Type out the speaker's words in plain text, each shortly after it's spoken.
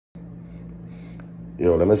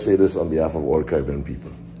let me say this on behalf of all Caribbean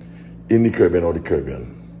people. In the Caribbean or the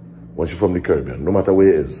Caribbean, once you're from the Caribbean, no matter where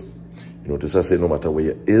it is, notice I say no matter where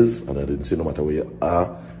you is, and I didn't say no matter where you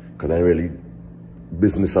are, because I really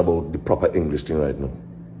business about the proper English thing right now.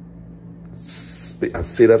 I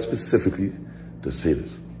say that specifically to say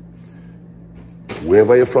this.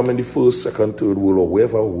 Wherever you're from in the first, second, third world, or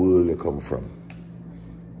wherever world you come from,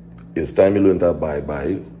 it's time you learn to abide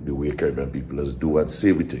by the way Caribbean people is do and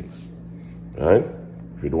say with things. Right?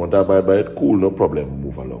 If you don't want to abide by it, cool, no problem,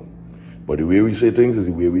 move along. But the way we say things is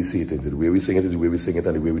the way we say things. The way we sing it is the way we sing it,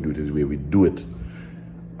 and the way we do it is the way we do it.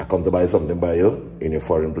 I come to buy something by you in a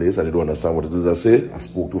foreign place and you don't understand what it is I say. I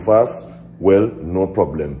spoke too fast. Well, no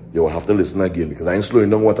problem. You will have to listen again because I ain't slowing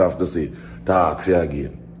down what I have to say to ask you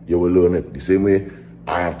again. You will learn it the same way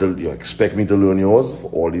you expect me to learn yours for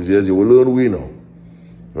all these years. You will learn we now.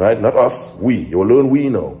 Right? Not us, we. You will learn we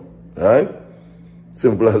now. Right?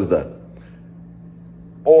 Simple as that.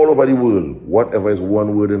 All over the world, whatever is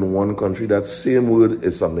one word in one country, that same word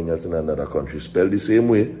is something else in another country. Spelled the same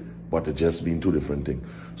way, but it just means two different things.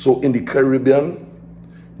 So in the Caribbean,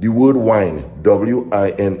 the word wine,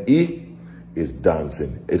 W-I-N-E, is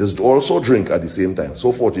dancing. It is also drink at the same time.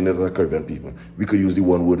 So fortunate as Caribbean people, we could use the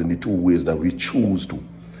one word in the two ways that we choose to.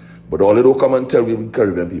 But all they don't come and tell we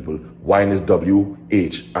Caribbean people, wine is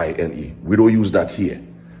W-H-I-N-E. We don't use that here.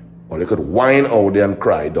 Or they could whine out there and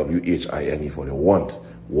cry W-H-I-N-E for they want.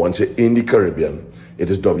 Once you're in the Caribbean, it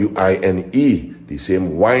is W-I-N-E. The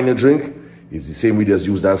same wine you drink is the same we just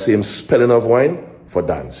use that same spelling of wine for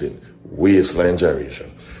dancing. Waistline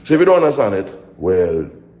gyration. So if you don't understand it, well,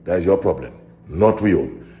 that's your problem. Not we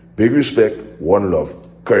own. Big respect, one love.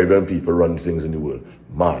 Caribbean people run things in the world.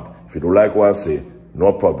 Mad. If you don't like what I say,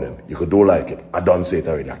 no problem. You could don't like it. I don't say it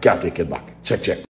already. I can't take it back. Check, check.